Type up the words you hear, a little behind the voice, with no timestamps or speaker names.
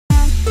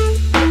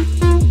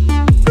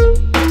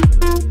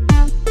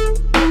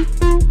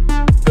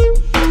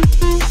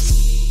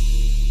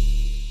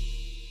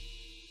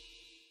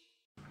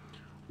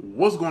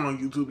What's going on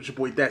YouTube? It's your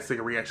boy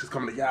ThatSingerReactions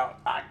coming to y'all.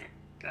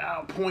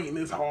 I'm pointing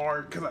this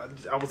hard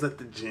because I was at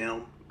the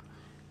gym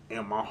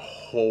and my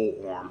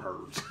whole arm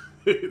hurts.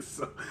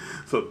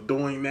 so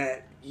doing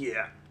that,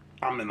 yeah,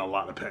 I'm in a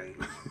lot of pain.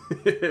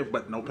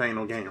 But no pain,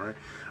 no gain, right?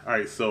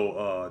 Alright,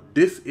 so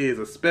this is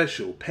a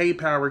special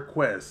PayPal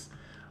request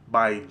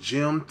by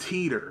Jim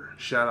Teeter.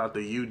 Shout out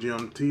to you,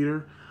 Jim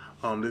Teeter.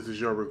 This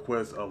is your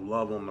request of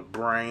Love on the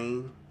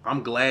Brain.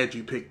 I'm glad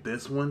you picked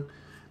this one.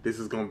 This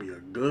is going to be a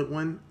good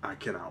one. I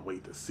cannot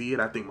wait to see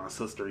it. I think my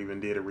sister even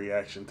did a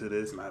reaction to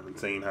this, and I haven't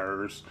seen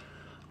hers.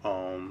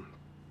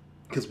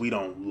 Because we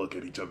don't look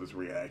at each other's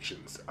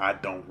reactions. I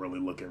don't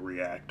really look at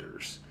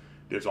reactors.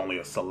 There's only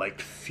a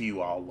select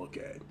few I'll look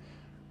at.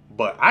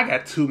 But I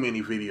got too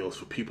many videos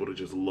for people to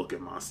just look at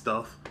my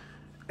stuff.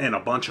 And a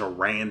bunch of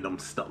random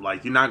stuff.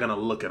 Like, you're not going to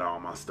look at all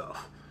my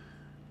stuff.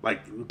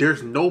 Like,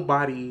 there's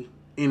nobody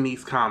in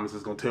these comments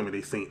that's going to tell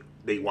me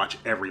they watch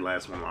every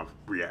last one of my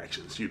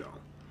reactions. You know.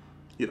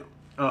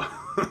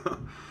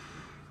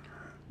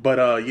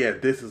 But yeah,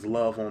 this is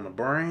Love on the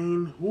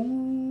Brain.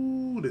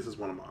 Ooh, this is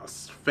one of my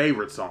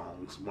favorite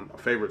songs. One of my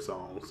favorite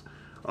songs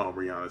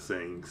Rihanna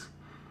sings.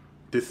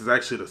 This is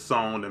actually the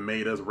song that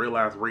made us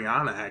realize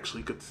Rihanna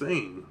actually could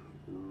sing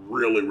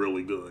really,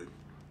 really good.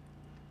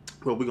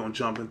 But we're going to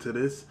jump into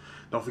this.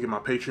 Don't forget my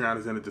Patreon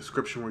is in the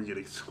description where you get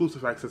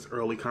exclusive access,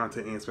 early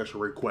content, and special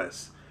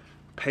requests.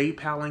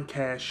 PayPal and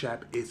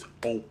CashApp is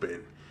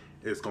open.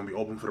 It's going to be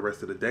open for the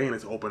rest of the day, and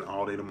it's open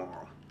all day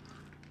tomorrow.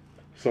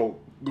 So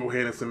go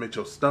ahead and submit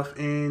your stuff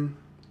in.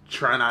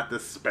 Try not to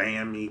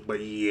spam me,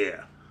 but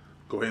yeah.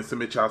 Go ahead and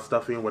submit y'all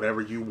stuff in,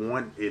 whatever you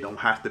want. It don't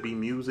have to be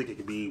music. It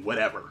can be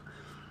whatever.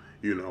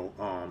 You know,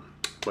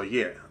 but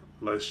yeah.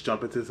 Let's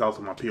jump into this.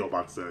 Also, my P.O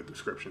Box is in the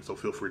description. So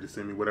feel free to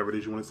send me whatever it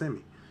is you want to send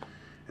me.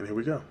 And here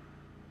we go.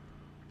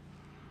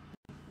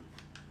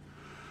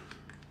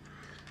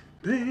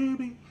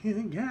 Baby,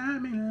 you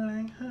got me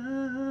like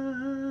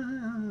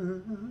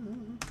her.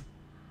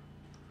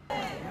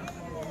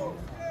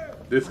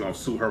 This is gonna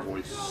suit her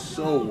voice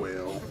so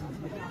well.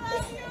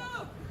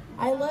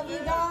 I love you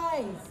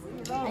guys.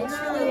 I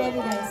truly love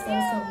you guys so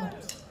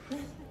much.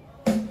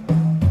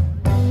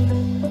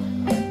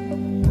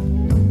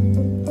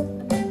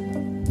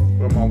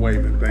 Put my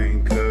waving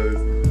thing, cause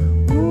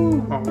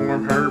my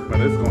arm hurt, but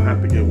it's gonna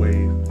have to get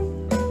waved.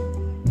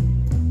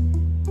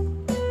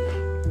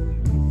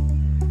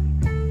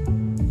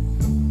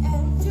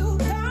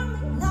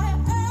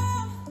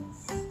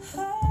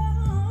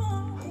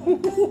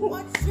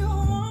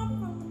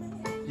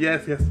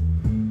 Yes, yes.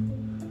 And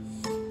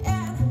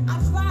I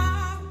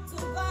try to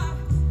buy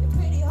your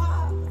pretty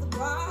heart, but the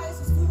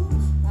price is too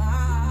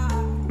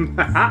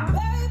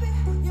high. Baby,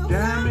 you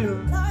got me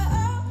like,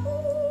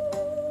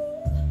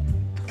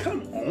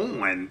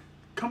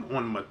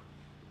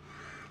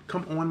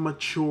 Come on,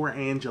 mature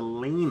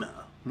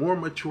Angelina. More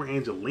mature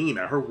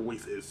Angelina. Her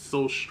voice is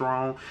so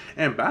strong.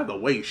 And by the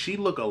way, she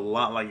look a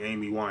lot like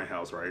Amy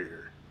Winehouse right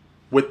here.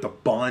 With the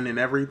bun and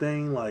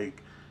everything,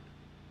 like,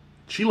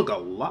 she look a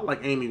lot like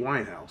Amy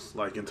Winehouse,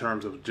 like in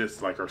terms of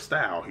just like her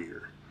style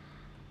here.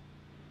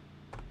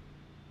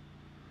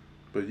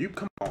 But you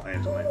come on,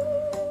 Angelina.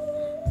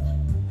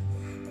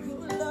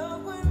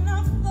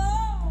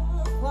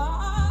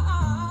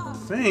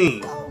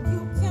 Sing.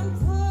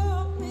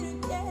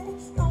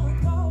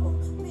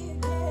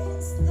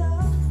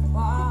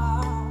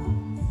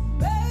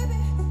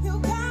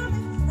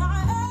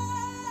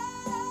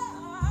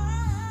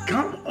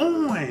 Come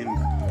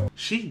on.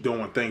 She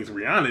doing things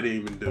Rihanna didn't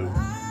even do.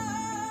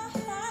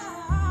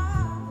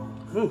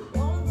 Ooh.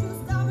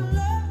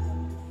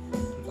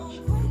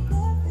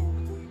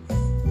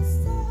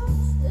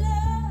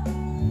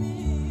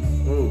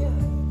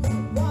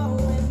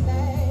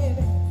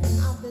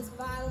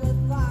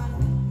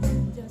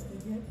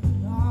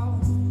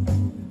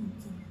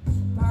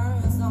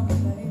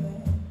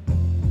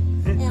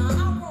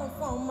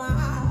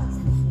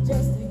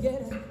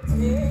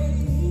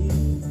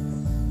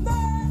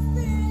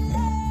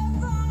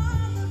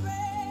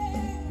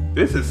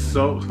 This is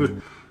so...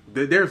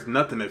 There's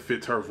nothing that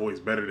fits her voice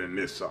better than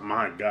this.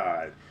 My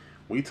God.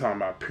 We talking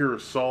about pure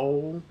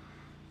soul.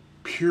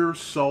 Pure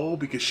soul,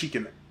 because she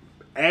can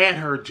add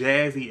her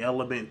jazzy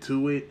element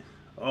to it.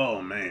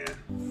 Oh, man.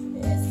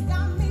 It's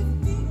got me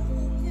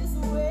feeling this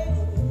way.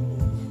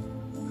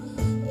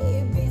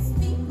 It beats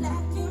me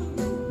black and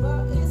blue,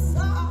 but it's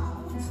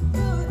all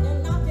good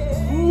and not there.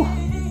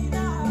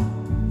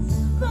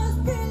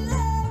 Must be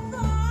left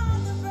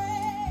on the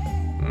brain.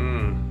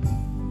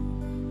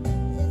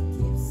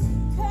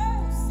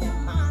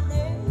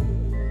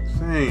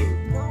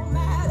 No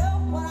matter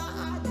what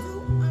I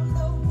do, I'm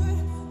no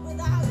good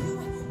without you,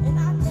 and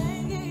I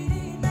can't get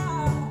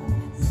enough.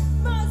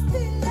 Must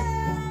be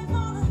love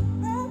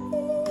on a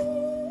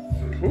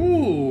record.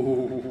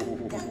 Ooh.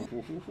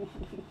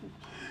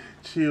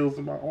 Chills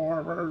in my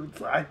arm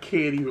hurts. I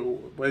can't even,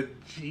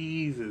 but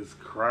Jesus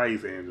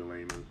Christ,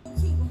 Angelina.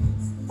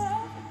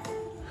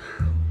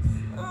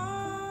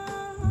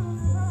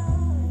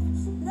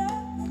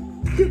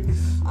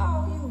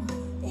 All you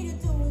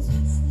need to do is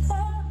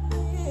love me.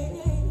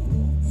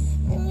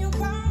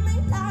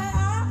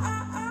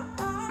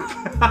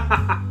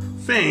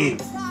 Sing.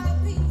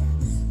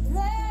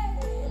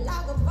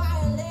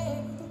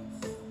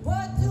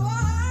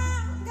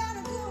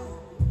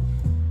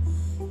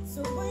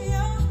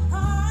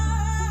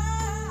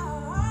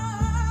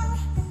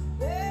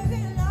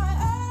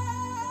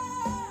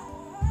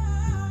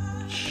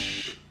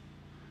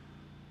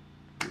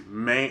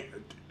 Man,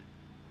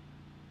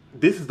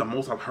 this is the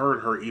most I've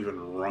heard her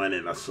even run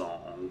in a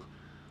song.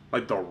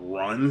 Like the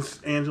runs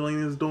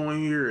Angelina's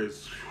doing here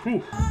is,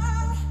 whew.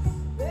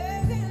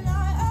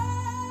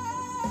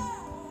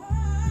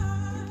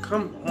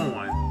 Come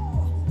on.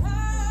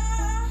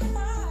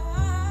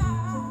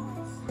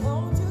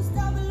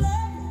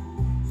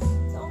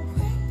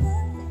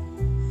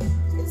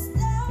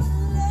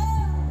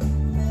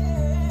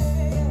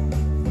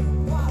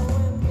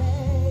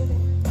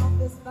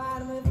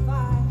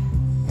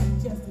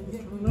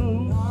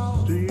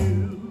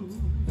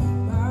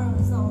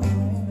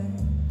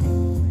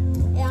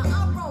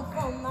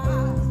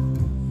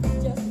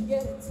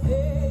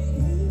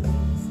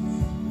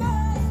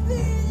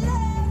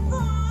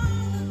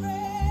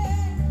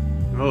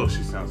 Oh,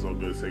 she sounds so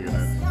good singing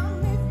that.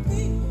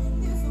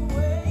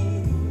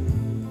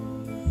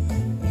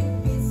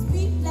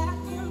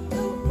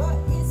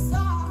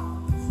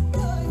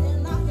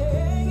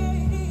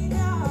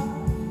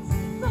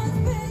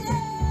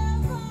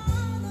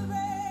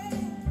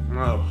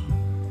 Oh.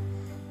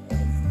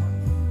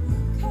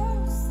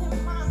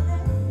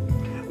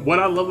 What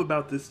I love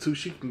about this too,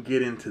 she can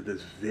get into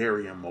this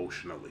very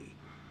emotionally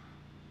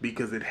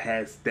because it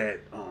has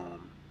that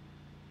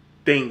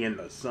thing in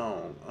the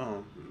song.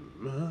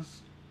 Must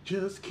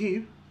just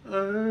keep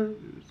hers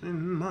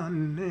in my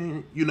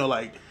name. You know,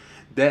 like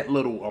that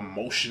little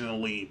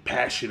emotionally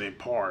passionate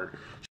part.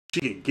 She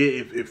can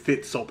get it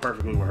fits so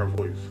perfectly with her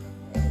voice.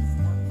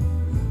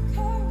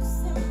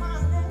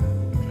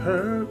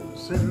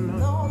 Hers in my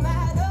no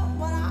matter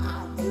what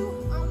I do,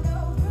 I'm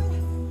no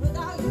good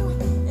without you,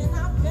 and I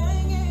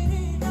can't get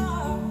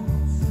enough.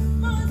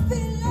 Must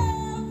be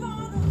love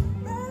on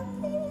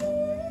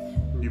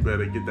the you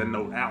better get that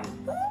note out.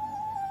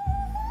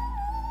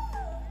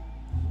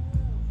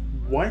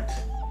 What?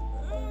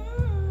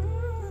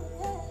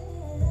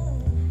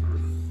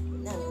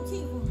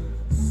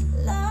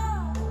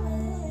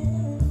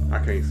 I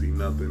can't see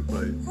nothing,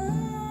 but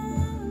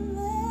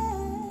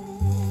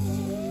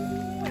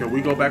can we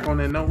go back on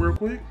that note real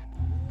quick?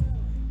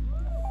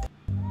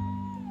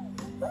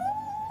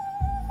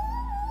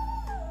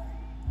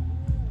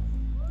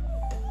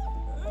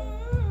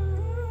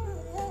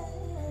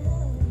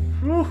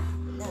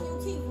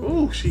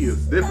 Ooh, she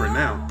is different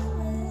now.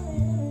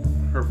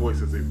 Her voice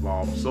has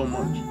evolved so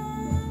much.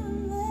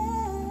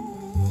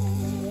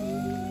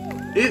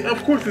 It,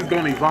 of course, it's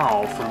going to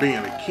evolve from being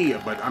a kid,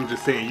 but I'm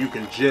just saying you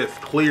can just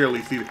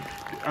clearly see,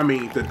 I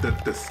mean,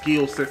 the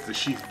skill sets that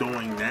she's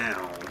doing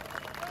now.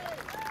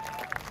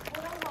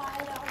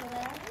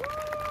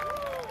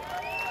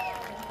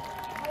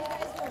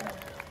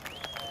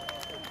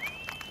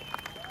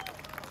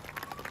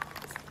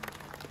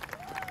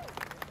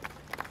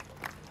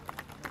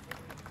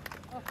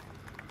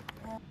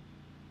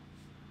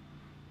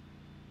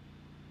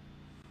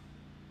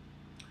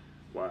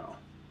 Wow.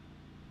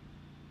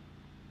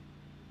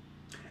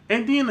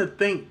 And then to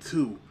think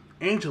too,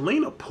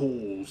 Angelina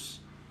pulls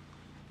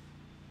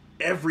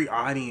every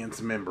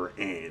audience member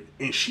in,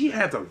 and she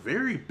has a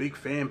very big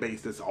fan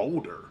base that's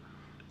older,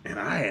 and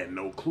I had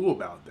no clue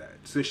about that.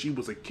 Since she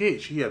was a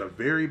kid, she had a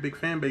very big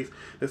fan base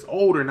that's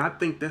older, and I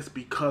think that's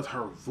because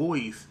her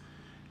voice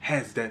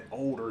has that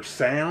older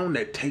sound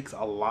that takes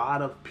a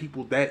lot of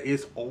people that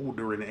is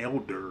older and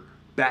elder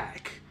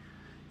back.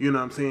 You know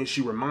what I'm saying?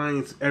 She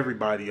reminds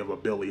everybody of a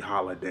Billie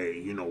Holiday,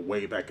 you know,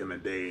 way back in the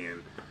day,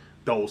 and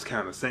those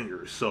kind of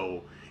singers.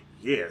 So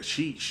yeah,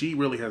 she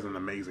really has an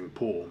amazing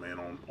pull, man,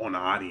 on the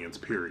audience,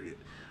 period.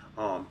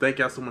 Thank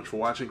y'all so much for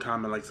watching.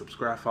 Comment, like,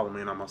 subscribe, follow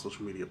me on my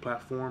social media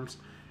platforms.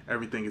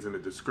 Everything is in the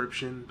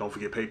description. Don't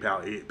forget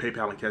PayPal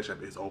and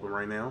CashApp is open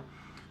right now.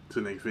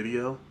 Till next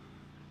video,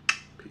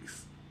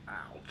 peace.